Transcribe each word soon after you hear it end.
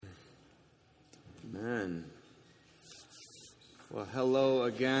Amen. Well, hello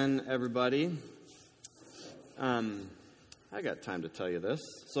again, everybody. I got time to tell you this.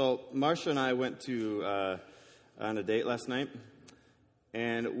 So, Marcia and I went on a date last night,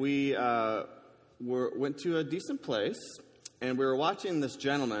 and we went to a decent place, and we were watching this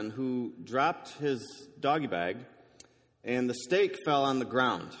gentleman who dropped his doggy bag, and the steak fell on the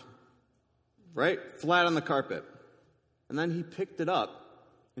ground, right flat on the carpet, and then he picked it up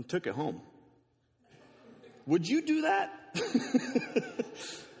and took it home. Would you do that?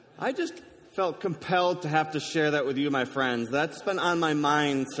 I just felt compelled to have to share that with you, my friends. That's been on my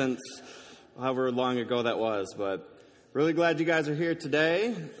mind since however long ago that was, but really glad you guys are here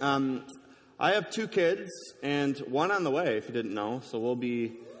today. I have 2 kids and one on the way, if you didn't know, so we'll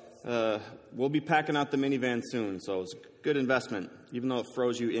be packing out the minivan soon, so it's a good investment, even though it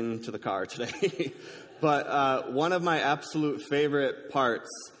froze you into the car today. But one of my absolute favorite parts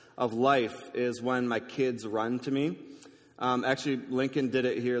of life is when my kids run to me. Actually, Lincoln did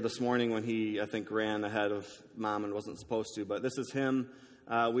it here this morning when he, I think, ran ahead of Mom and wasn't supposed to. But this is him.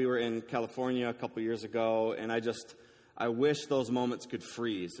 We were in California a couple years ago, and I wish those moments could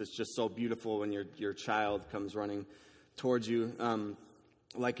freeze. It's just so beautiful when your child comes running towards you.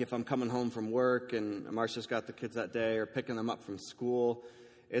 Like if I'm coming home from work and Marcia's got the kids that day or picking them up from school,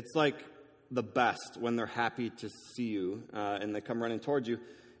 it's like the best when they're happy to see you and they come running towards you.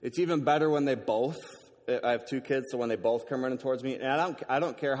 It's even better when they both. I have 2 kids, so when they both come running towards me, and I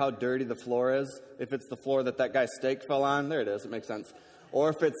don't care how dirty the floor is. If it's the floor that guy's steak fell on, there it is. It makes sense. Or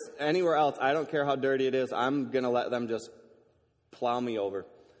if it's anywhere else, I don't care how dirty it is. I'm going to let them just plow me over.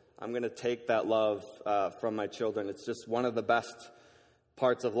 I'm going to take that love from my children. It's just one of the best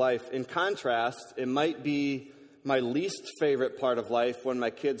parts of life. In contrast, it might be my least favorite part of life when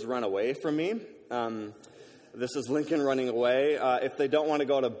my kids run away from me. This is Lincoln running away. If they don't want to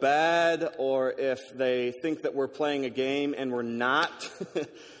go to bed, or if they think that we're playing a game and we're not,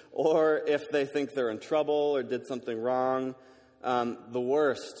 or if they think they're in trouble or did something wrong. The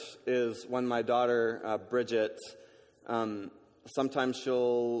worst is when my daughter, Bridget, sometimes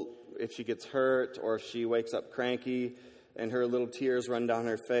if she gets hurt or if she wakes up cranky and her little tears run down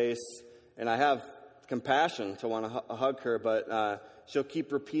her face, and I have compassion to want to hug her, but she'll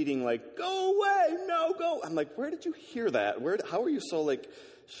keep repeating, like, go away, no, go. I'm like, where did you hear that? How are you so,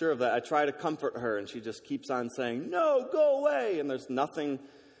 sure of that? I try to comfort her, and she just keeps on saying, no, go away. And there's nothing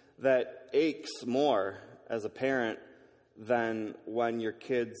that aches more as a parent than when your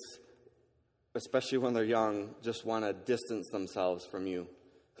kids, especially when they're young, just want to distance themselves from you,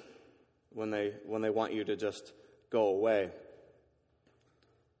 when they want you to just go away.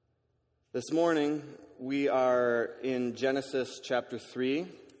 This morning, we are in Genesis chapter 3,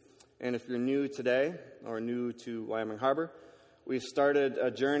 and if you're new today, or new to Wyoming Harbor, we've started a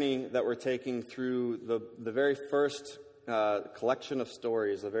journey that we're taking through the very first collection of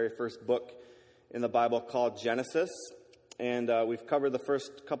stories, the very first book in the Bible called Genesis, and we've covered the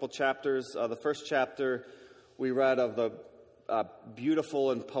first couple chapters. The first chapter we read of the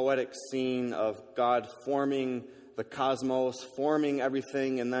beautiful and poetic scene of God forming the cosmos, forming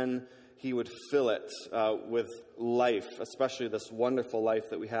everything, and then He would fill it with life, especially this wonderful life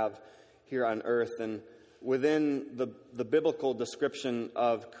that we have here on earth. And within the biblical description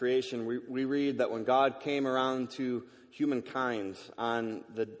of creation, we read that when God came around to humankind on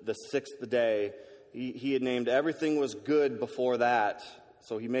the 6th day, he had named everything was good before that.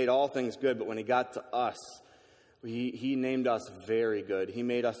 So He made all things good, but when He got to us, He named us very good. He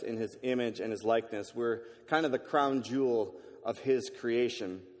made us in His image and His likeness. We're kind of the crown jewel of His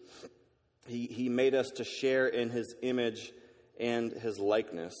creation. He made us to share in His image and His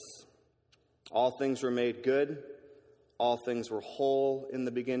likeness. All things were made good. All things were whole in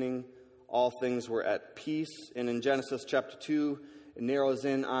the beginning. All things were at peace. And in Genesis chapter 2, it narrows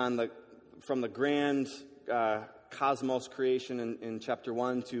in on from the grand cosmos creation in chapter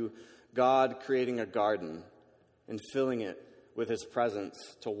 1 to God creating a garden and filling it with His presence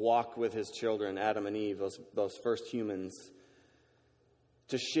to walk with His children, Adam and Eve, those first humans,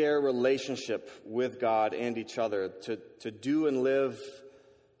 to share relationship with God and each other, to do and live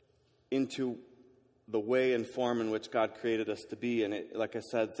into the way and form in which God created us to be. And like I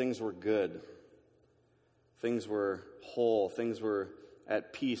said, things were good. Things were whole. Things were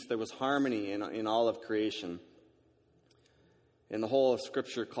at peace. There was harmony in all of creation. And the whole of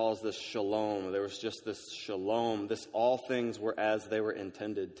Scripture calls this shalom. There was just this shalom. All things were as they were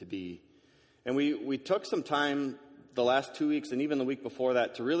intended to be. And we took some time the last 2 weeks and even the week before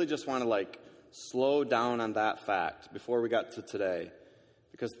that to really just want to slow down on that fact before we got to today,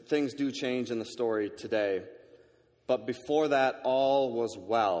 because things do change in the story today. But before that, all was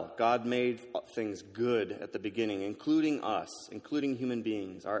well. God made things good at the beginning, including us, including human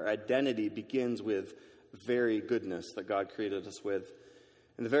beings. Our identity begins with very goodness that God created us with.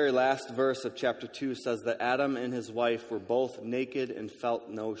 And the very last verse of chapter 2 says that Adam and his wife were both naked and felt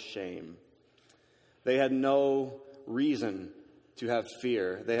no shame. They had no reason to have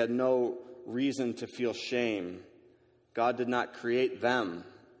fear. They had no reason to feel shame. God did not create them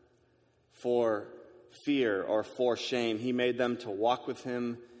for fear or for shame. He made them to walk with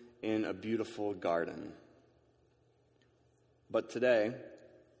him in a beautiful garden. But today,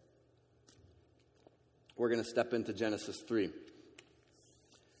 we're going to step into Genesis 3.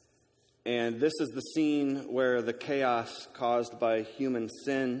 And this is the scene where the chaos caused by human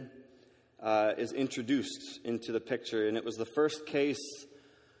sin is introduced into the picture. And it was the first case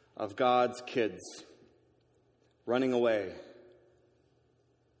of God's kids running away,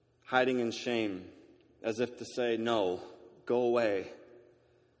 hiding in shame, as if to say, no, go away.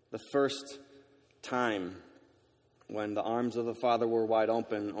 The first time when the arms of the Father were wide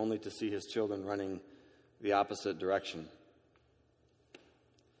open, only to see his children running the opposite direction.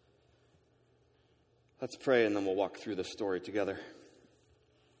 Let's pray, and then we'll walk through the story together.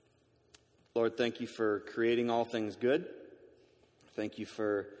 Lord, thank you for creating all things good. Thank you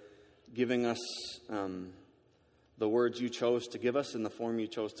for giving us the words you chose to give us in the form you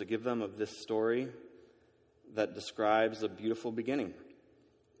chose to give them of this story that describes a beautiful beginning.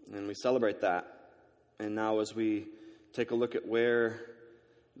 And we celebrate that. And now as we take a look at where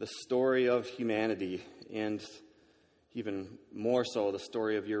the story of humanity, and even more so the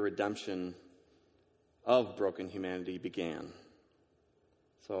story of your redemption of broken humanity, began.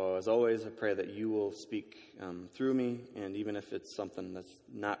 So as always, I pray that you will speak through me, and even if it's something that's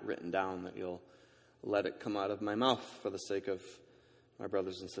not written down, that you'll let it come out of my mouth for the sake of my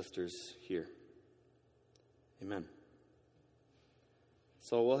brothers and sisters here. Amen.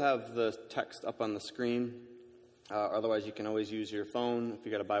 So we'll have the text up on the screen. Otherwise, you can always use your phone if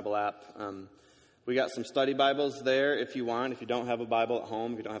you got a Bible app. We got some study Bibles there if you want. If you don't have a Bible at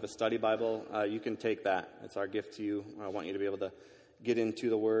home, if you don't have a study Bible, you can take that. It's our gift to you. I want you to be able to get into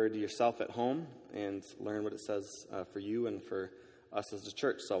the Word yourself at home and learn what it says for you and for us as a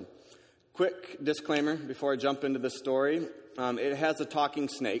church. So, quick disclaimer before I jump into this story. It has a talking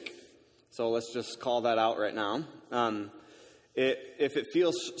snake, so let's just call that out right now. If it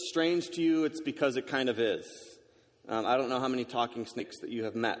feels strange to you, it's because it kind of is. I don't know how many talking snakes that you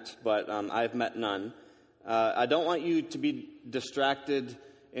have met, but I've met none. I don't want you to be distracted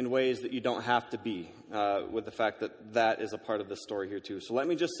in ways that you don't have to be with the fact that that is a part of the story here too. So let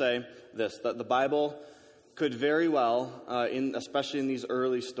me just say this, that the Bible could very well, especially in these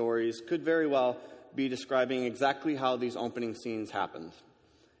early stories, could very well be describing exactly how these opening scenes happened.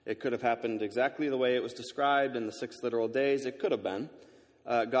 It could have happened exactly the way it was described in the 6 literal days. It could have been.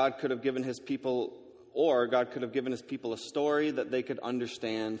 God could have given his people a story that they could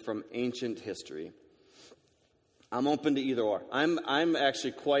understand from ancient history. I'm open to either or. I'm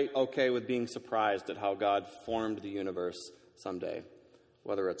actually quite okay with being surprised at how God formed the universe someday.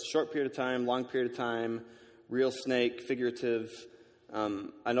 Whether it's a short period of time, long period of time, real snake, figurative.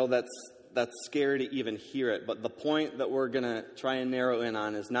 I know that's scary to even hear it, but the point that we're going to try and narrow in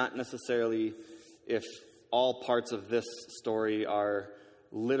on is not necessarily if all parts of this story are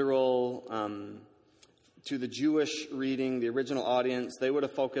literal. To the Jewish reading, the original audience, they would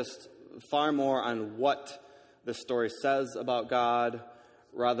have focused far more on what the story says about God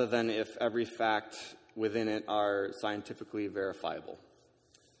rather than if every fact within it are scientifically verifiable.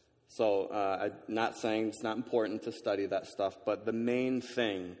 So I'm not saying it's not important to study that stuff, but the main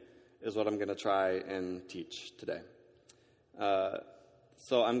thing is what I'm going to try and teach today.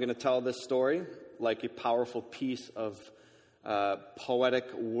 So I'm going to tell this story like a powerful piece of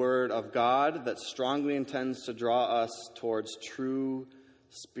poetic word of God that strongly intends to draw us towards true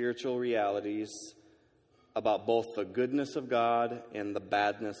spiritual realities about both the goodness of God and the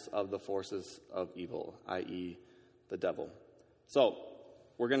badness of the forces of evil, i.e. the devil. So,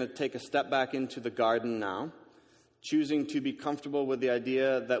 we're going to take a step back into the garden now, choosing to be comfortable with the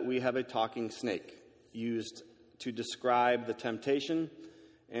idea that we have a talking snake used to describe the temptation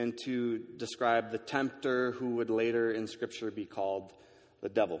and to describe the tempter who would later in Scripture be called the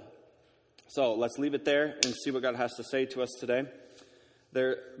devil. So let's leave it there and see what God has to say to us today.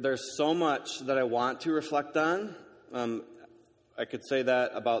 There's so much that I want to reflect on. I could say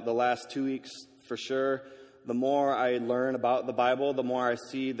that about the last 2 weeks for sure. The more I learn about the Bible, the more I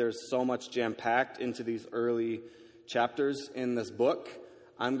see there's so much jam-packed into these early chapters in this book.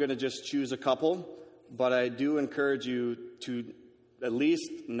 I'm going to just choose a couple, but I do encourage you to at least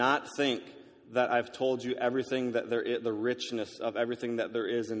not think that I've told you everything that there is, the richness of everything that there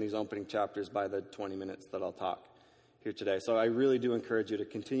is in these opening chapters by the 20 minutes that I'll talk here today. So I really do encourage you to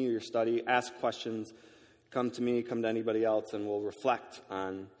continue your study, ask questions, come to me, come to anybody else, and we'll reflect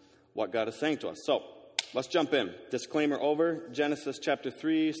on what God is saying to us. So let's jump in. Disclaimer over. Genesis chapter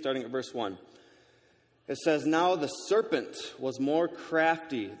 3, starting at verse 1. It says, "Now the serpent was more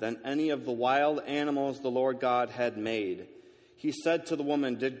crafty than any of the wild animals the Lord God had made. He said to the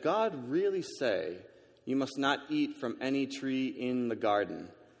woman, 'Did God really say, you must not eat from any tree in the garden?'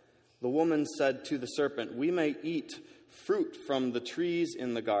 The woman said to the serpent, 'We may eat fruit from the trees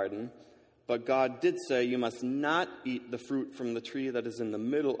in the garden, but God did say, you must not eat the fruit from the tree that is in the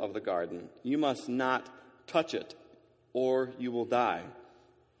middle of the garden. You must not touch it, or you will die.'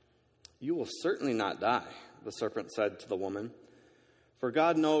 'You will certainly not die,' the serpent said to the woman. 'For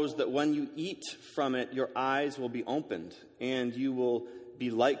God knows that when you eat from it, your eyes will be opened, and you will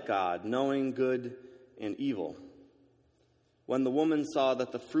be like God, knowing good and evil.' When the woman saw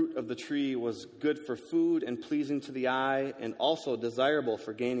that the fruit of the tree was good for food and pleasing to the eye, and also desirable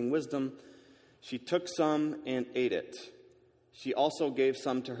for gaining wisdom, she took some and ate it. She also gave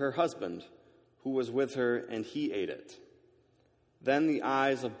some to her husband, who was with her, and he ate it. Then the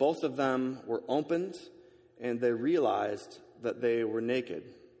eyes of both of them were opened, and they realized that they were naked.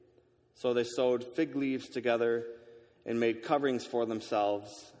 So they sewed fig leaves together and made coverings for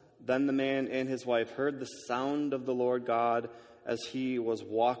themselves. Then the man and his wife heard the sound of the Lord God as he was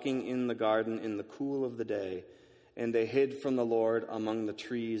walking in the garden in the cool of the day, and they hid from the Lord among the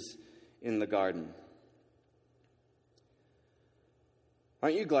trees in the garden."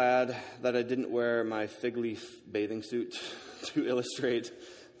 Aren't you glad that I didn't wear my fig leaf bathing suit to illustrate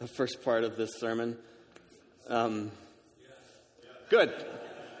the first part of this sermon? Good.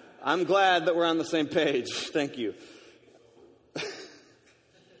 I'm glad that we're on the same page. Thank you.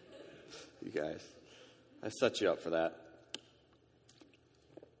 You guys, I set you up for that.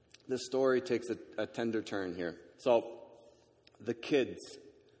 This story takes a tender turn here. So, the kids,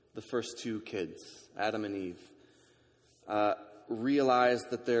 the first two kids, Adam and Eve, realize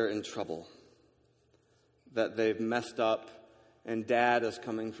that they're in trouble, that they've messed up, and Dad is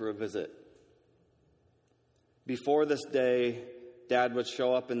coming for a visit. Before this day, Dad would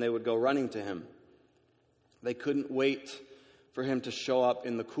show up and they would go running to him. They couldn't wait for him to show up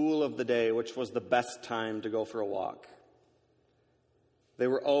in the cool of the day, which was the best time to go for a walk. They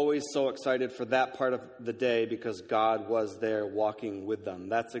were always so excited for that part of the day because God was there walking with them.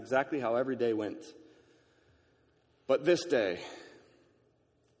 That's exactly how every day went. But this day,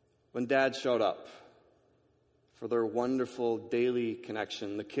 when Dad showed up for their wonderful daily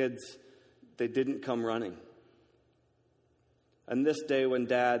connection, the kids, they didn't come running. And this day when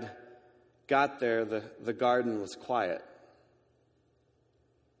Dad got there, the garden was quiet.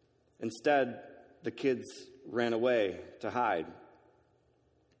 Instead, the kids ran away to hide.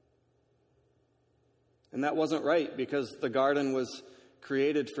 And that wasn't right, because the garden was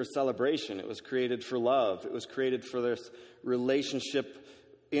created for celebration. It was created for love. It was created for this relationship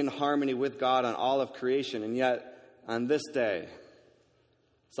in harmony with God on all of creation. And yet, on this day,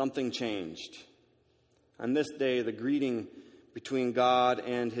 something changed. On this day, the greeting between God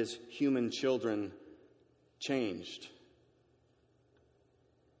and his human children changed.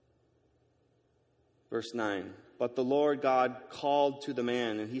 Verse 9, "But the Lord God called to the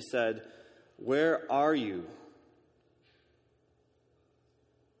man, and he said, 'Where are you?'"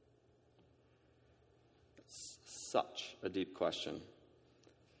 That's such a deep question.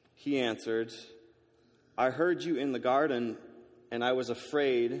 He answered, "I heard you in the garden, and I was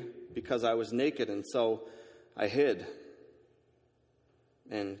afraid because I was naked, and so I hid."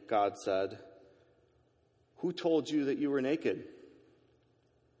 And God said, "Who told you that you were naked?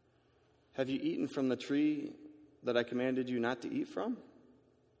 Have you eaten from the tree that I commanded you not to eat from?"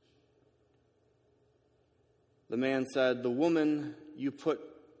 The man said, "The woman you put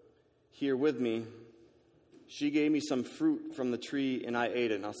here with me, she gave me some fruit from the tree and I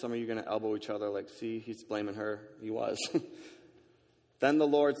ate it." Now some of you are going to elbow each other like, see, he's blaming her. He was. Then the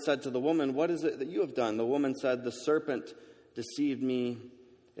Lord said to the woman, "What is it that you have done?" The woman said, "The serpent deceived me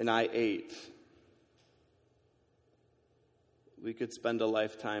and I ate." We could spend a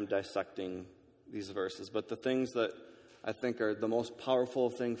lifetime dissecting these verses, but the things that I think are the most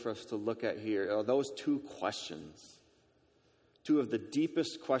powerful thing for us to look at here are those two questions. Two of the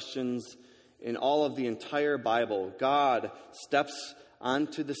deepest questions in all of the entire Bible. God steps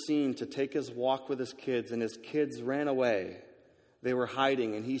onto the scene to take his walk with his kids, and his kids ran away. They were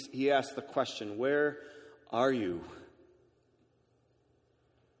hiding, and he asked the question, "Where are you?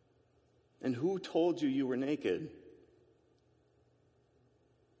 And who told you you were naked?"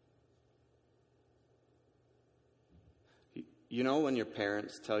 You know when your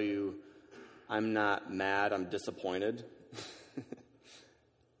parents tell you, I'm not mad, I'm disappointed?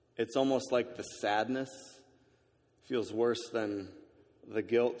 It's almost like the sadness feels worse than the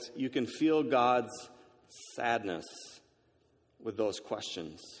guilt. You can feel God's sadness with those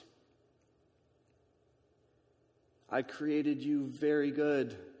questions. I created you very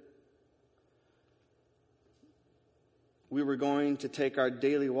good. We were going to take our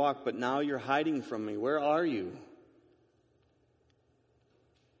daily walk, but now you're hiding from me. Where are you?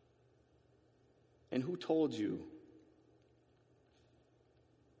 And who told you?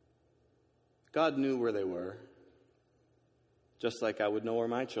 God knew where they were, just like I would know where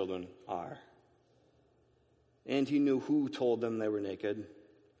my children are. And he knew who told them they were naked.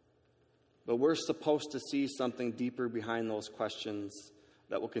 But we're supposed to see something deeper behind those questions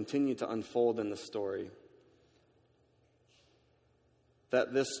that will continue to unfold in the story.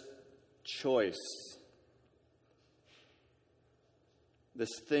 That this choice,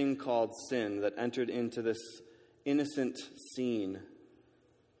 this thing called sin that entered into this innocent scene,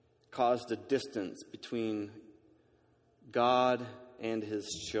 caused a distance between God and his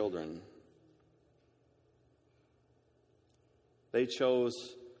children. They chose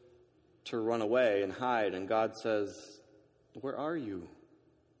to run away and hide, and God says, where are you?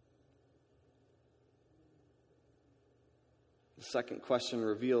 The second question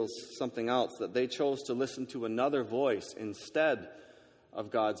reveals something else, that they chose to listen to another voice instead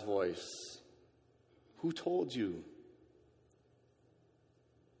of God's voice. Who told you?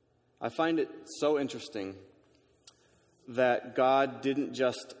 I find it so interesting that God didn't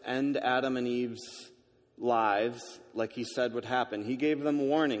just end Adam and Eve's lives like he said would happen. He gave them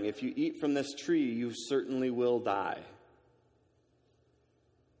warning. If you eat from this tree, you certainly will die.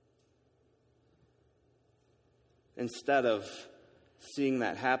 Instead of seeing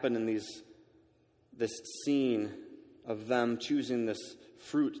that happen in this scene of them choosing this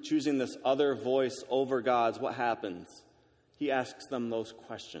fruit, choosing this other voice over God's, what happens? He asks them those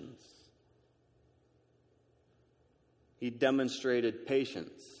questions. He demonstrated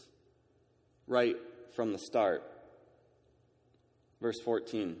patience right from the start. Verse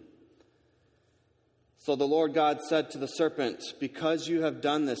 14. So the Lord God said to the serpent, because you have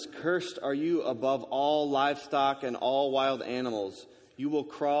done this, cursed are you above all livestock and all wild animals. You will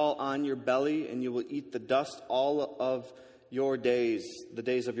crawl on your belly and you will eat the dust all of your days, the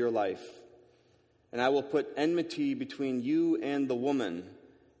days of your life. And I will put enmity between you and the woman,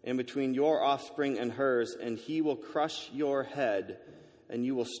 and between your offspring and hers, and he will crush your head, and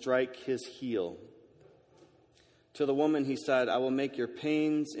you will strike his heel. To the woman he said, I will make your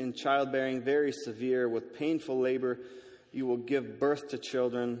pains in childbearing very severe. With painful labor you will give birth to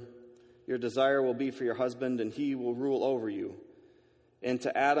children. Your desire will be for your husband, and he will rule over you. And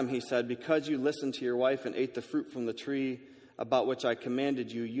to Adam he said, because you listened to your wife and ate the fruit from the tree about which I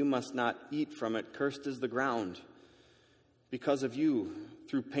commanded you, you must not eat from it. Cursed is the ground because of you.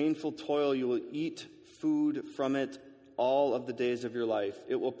 Through painful toil you will eat food from it all of the days of your life.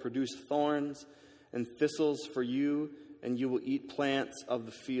 It will produce thorns and thistles for you, and you will eat plants of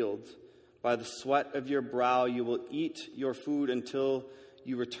the field. By the sweat of your brow you will eat your food until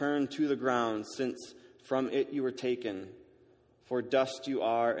you return to the ground, since from it you were taken. For dust you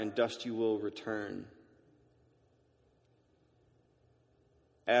are, and dust you will return.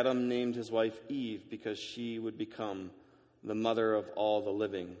 Adam named his wife Eve because she would become the mother of all the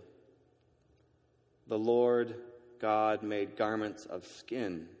living. The Lord God made garments of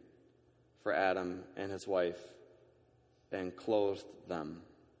skin for Adam and his wife and clothed them.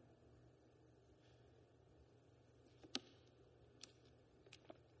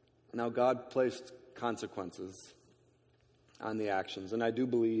 Now God placed consequences on the actions, and I do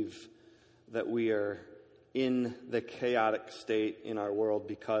believe that we are in the chaotic state in our world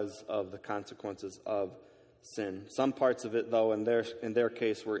because of the consequences of sin. Some parts of it, though, in their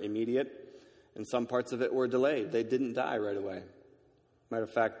case, were immediate, and some parts of it were delayed. They didn't die right away. Matter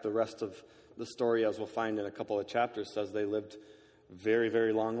of fact, the rest of the story, as we'll find in a couple of chapters, says they lived very,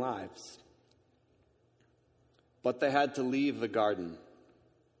 very long lives. But they had to leave the garden.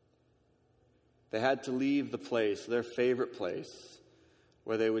 They had to leave the place, their favorite place,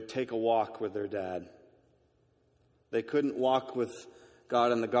 where they would take a walk with their dad. They couldn't walk with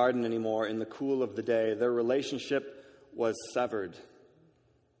God in the garden anymore in the cool of the day. Their relationship was severed.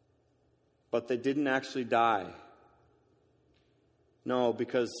 But they didn't actually die. No,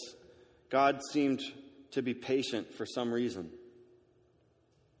 because God seemed to be patient for some reason.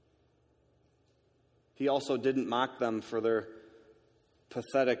 He also didn't mock them for their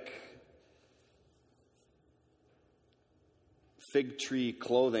pathetic fig tree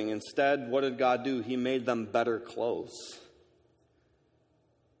clothing. Instead, what did God do? He made them better clothes.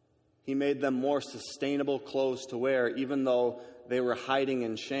 He made them more sustainable clothes to wear, even though they were hiding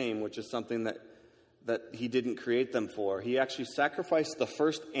in shame, which is something that he didn't create them for. He actually sacrificed the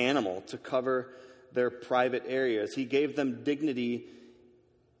first animal to cover their private areas. He gave them dignity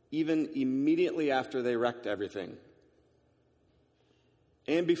even immediately after they wrecked everything,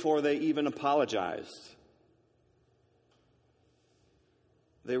 and before they even apologized.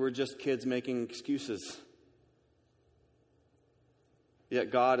 They were just kids making excuses. Yet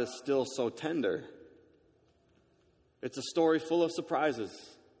God is still so tender. It's a story full of surprises.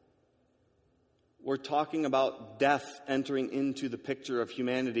 We're talking about death entering into the picture of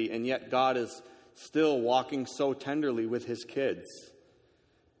humanity, and yet God is still walking so tenderly with his kids.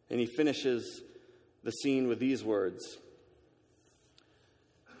 And he finishes the scene with these words.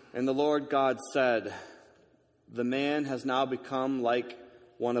 And the Lord God said, "The man has now become like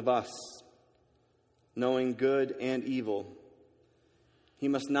one of us, knowing good and evil. He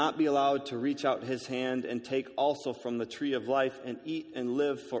must not be allowed to reach out his hand and take also from the tree of life and eat and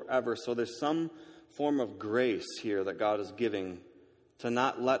live forever." So there's some form of grace here that God is giving to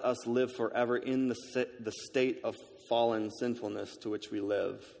not let us live forever in the state of fallen sinfulness to which we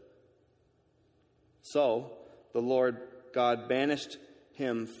live. So the Lord God banished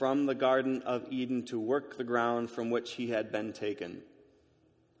him from the Garden of Eden to work the ground from which he had been taken.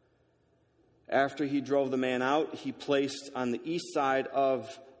 After he drove the man out, he placed on the east side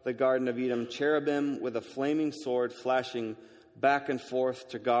of the Garden of Eden cherubim with a flaming sword flashing back and forth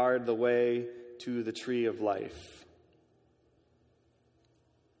to guard the way to the tree of life.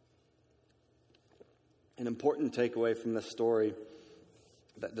 An important takeaway from this story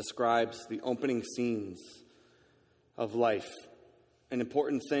that describes the opening scenes of life. An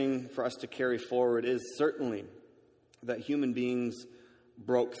important thing for us to carry forward is certainly that human beings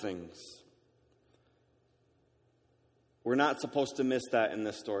broke things. We're not supposed to miss that in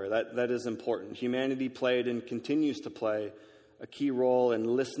this story. That is important. Humanity played and continues to play a key role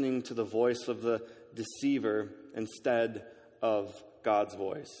in listening to the voice of the deceiver instead of God's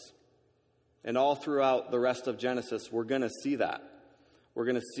voice. And all throughout the rest of Genesis, we're going to see that. We're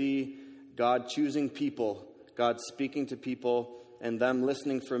going to see God choosing people, God speaking to people, and them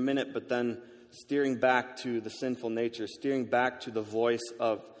listening for a minute, but then steering back to the sinful nature, steering back to the voice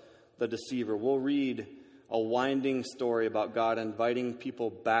of the deceiver. We'll read a winding story about God inviting people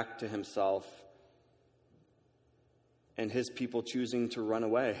back to himself and his people choosing to run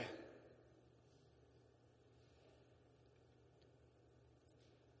away.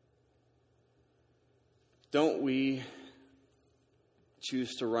 Don't we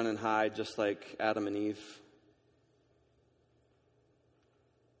choose to run and hide just like Adam and Eve?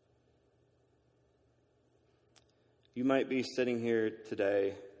 You might be sitting here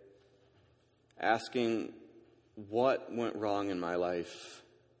today asking, what went wrong in my life?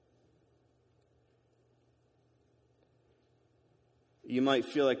 You might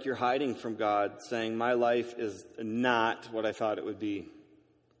feel like you're hiding from God, saying, my life is not what I thought it would be.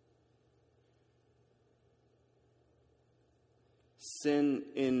 Sin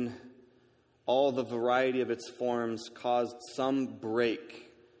in all the variety of its forms caused some break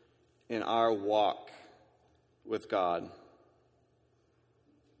in our walk with God.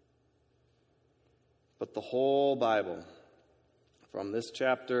 But the whole Bible, from this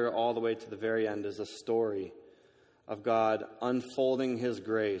chapter all the way to the very end, is a story of God unfolding his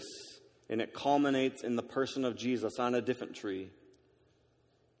grace. And it culminates in the person of Jesus on a different tree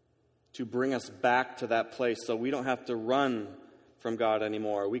to bring us back to that place so we don't have to run from God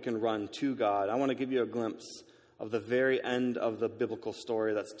anymore. We can run to God. I want to give you a glimpse of the very end of the biblical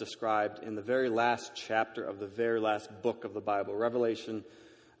story that's described in the very last chapter of the very last book of the Bible, Revelation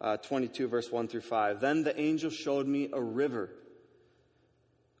 22, verse 1 through 5. Then the angel showed me a river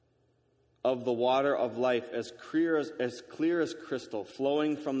of the water of life, as clear as crystal,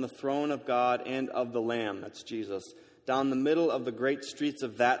 flowing from the throne of God and of the Lamb, that's Jesus. Down the middle of the great streets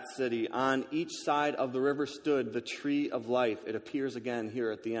of that city, on each side of the river stood the tree of life. It appears again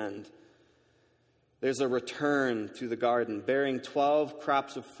here at the end. There's a return to the garden, bearing 12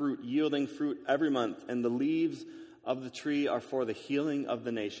 crops of fruit, yielding fruit every month, and the leaves of the tree are for the healing of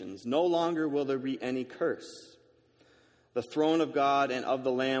the nations. No longer will there be any curse. The throne of God and of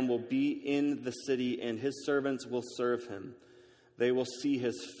the Lamb will be in the city, and his servants will serve him. They will see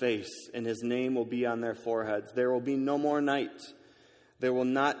his face, and his name will be on their foreheads. There will be no more night. There will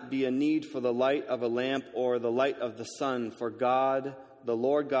not be a need for the light of a lamp or the light of the sun, for God, the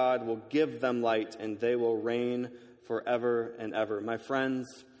Lord God, will give them light, and they will reign forever and ever. My friends,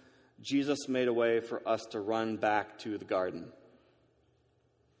 Jesus made a way for us to run back to the garden.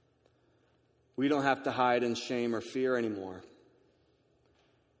 We don't have to hide in shame or fear anymore,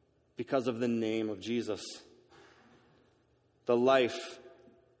 because of the name of Jesus. The life,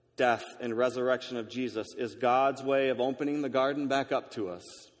 death, and resurrection of Jesus is God's way of opening the garden back up to us.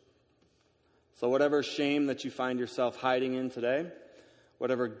 So whatever shame that you find yourself hiding in today,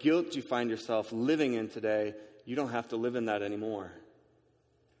 whatever guilt you find yourself living in today, you don't have to live in that anymore.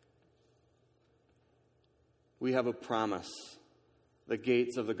 We have a promise. The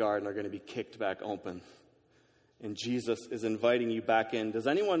gates of the garden are going to be kicked back open. And Jesus is inviting you back in. Does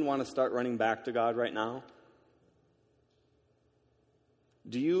anyone want to start running back to God right now?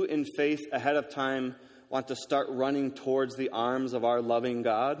 Do you, in faith ahead of time, want to start running towards the arms of our loving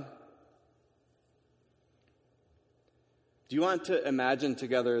God? Do you want to imagine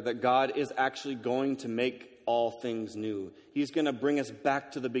together that God is actually going to make all things new? He's going to bring us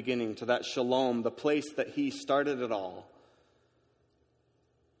back to the beginning, to that shalom, the place that He started it all.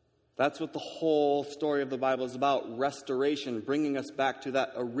 That's what the whole story of the Bible is about, restoration, bringing us back to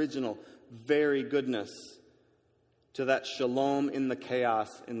that original very goodness, to that shalom in the chaos,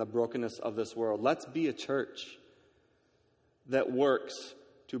 in the brokenness of this world. Let's be a church that works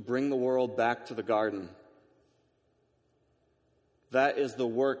to bring the world back to the garden. That is the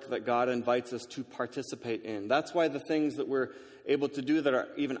work that God invites us to participate in. That's why the things that we're able to do that are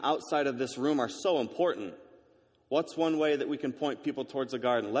even outside of this room are so important. What's one way that we can point people towards the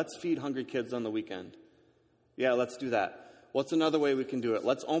garden? Let's feed hungry kids on the weekend. Yeah, let's do that. What's another way we can do it?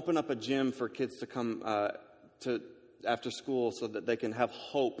 Let's open up a gym for kids to come to after school so that they can have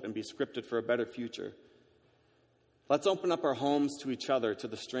hope and be scripted for a better future. Let's open up our homes to each other, to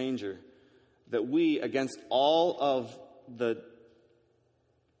the stranger, that we, against all of the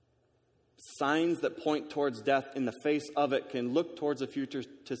signs that point towards death in the face of it, can look towards the future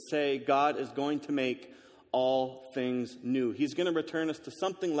to say God is going to make all things new. He's going to return us to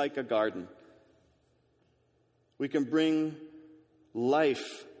something like a garden. We can bring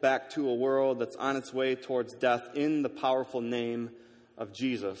life back to a world that's on its way towards death in the powerful name of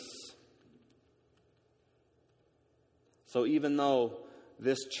Jesus. So even though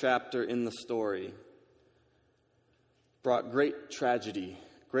this chapter in the story brought great tragedy,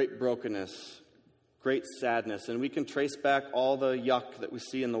 great brokenness, great sadness, and we can trace back all the yuck that we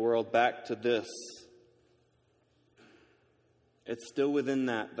see in the world back to this, it's still within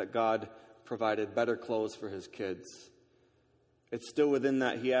that God provided better clothes for His kids. It's still within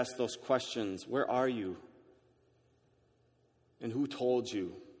that He asked those questions. Where are you? And who told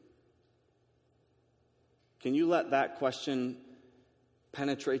you? Can you let that question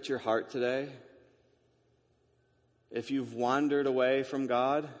penetrate your heart today? If you've wandered away from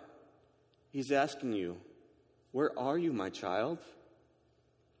God, He's asking you, where are you, my child?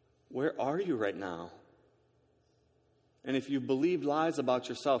 Where are you right now? And if you believed lies about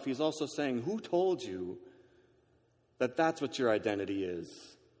yourself, He's also saying, who told you that that's what your identity is?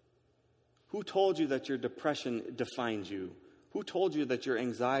 Who told you that your depression defined you? Who told you that your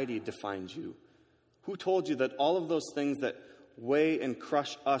anxiety defined you? Who told you that all of those things that weigh and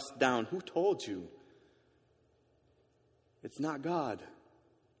crush us down, who told you? It's not God.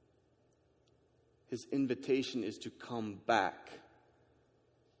 His invitation is to come back.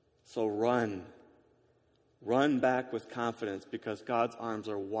 So run. Run back with confidence because God's arms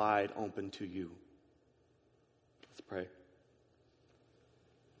are wide open to you. Let's pray.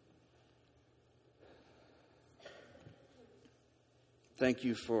 Thank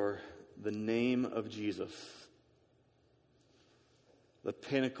you for the name of Jesus, the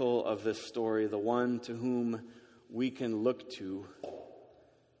pinnacle of this story, the one to whom we can look to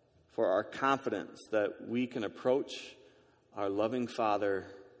for our confidence that we can approach our loving Father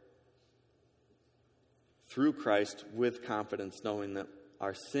through Christ with confidence, knowing that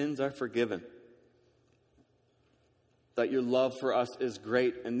our sins are forgiven, that your love for us is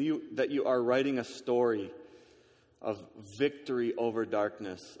great, and that you are writing a story of victory over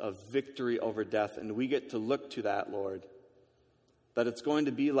darkness, of victory over death, and we get to look to that, Lord, that it's going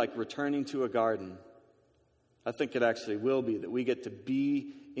to be like returning to a garden. I think it actually will be, that we get to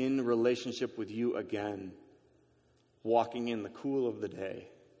be in relationship with you again, walking in the cool of the day,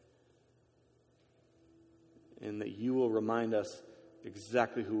 and that you will remind us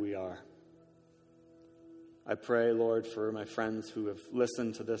exactly who we are. I pray, Lord, for my friends who have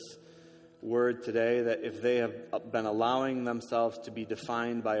listened to this word today, that if they have been allowing themselves to be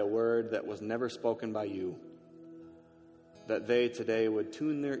defined by a word that was never spoken by you, that they today would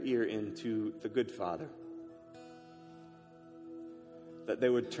tune their ear into the good Father, that they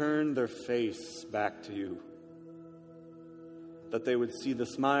would turn their face back to you, that they would see the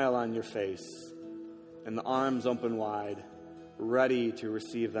smile on your face and the arms open wide, ready to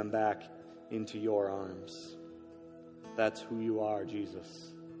receive them back into your arms. That's who you are,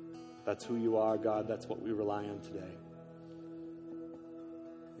 Jesus. That's who you are, God. That's what we rely on today.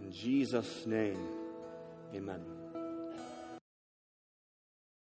 In Jesus' name, amen.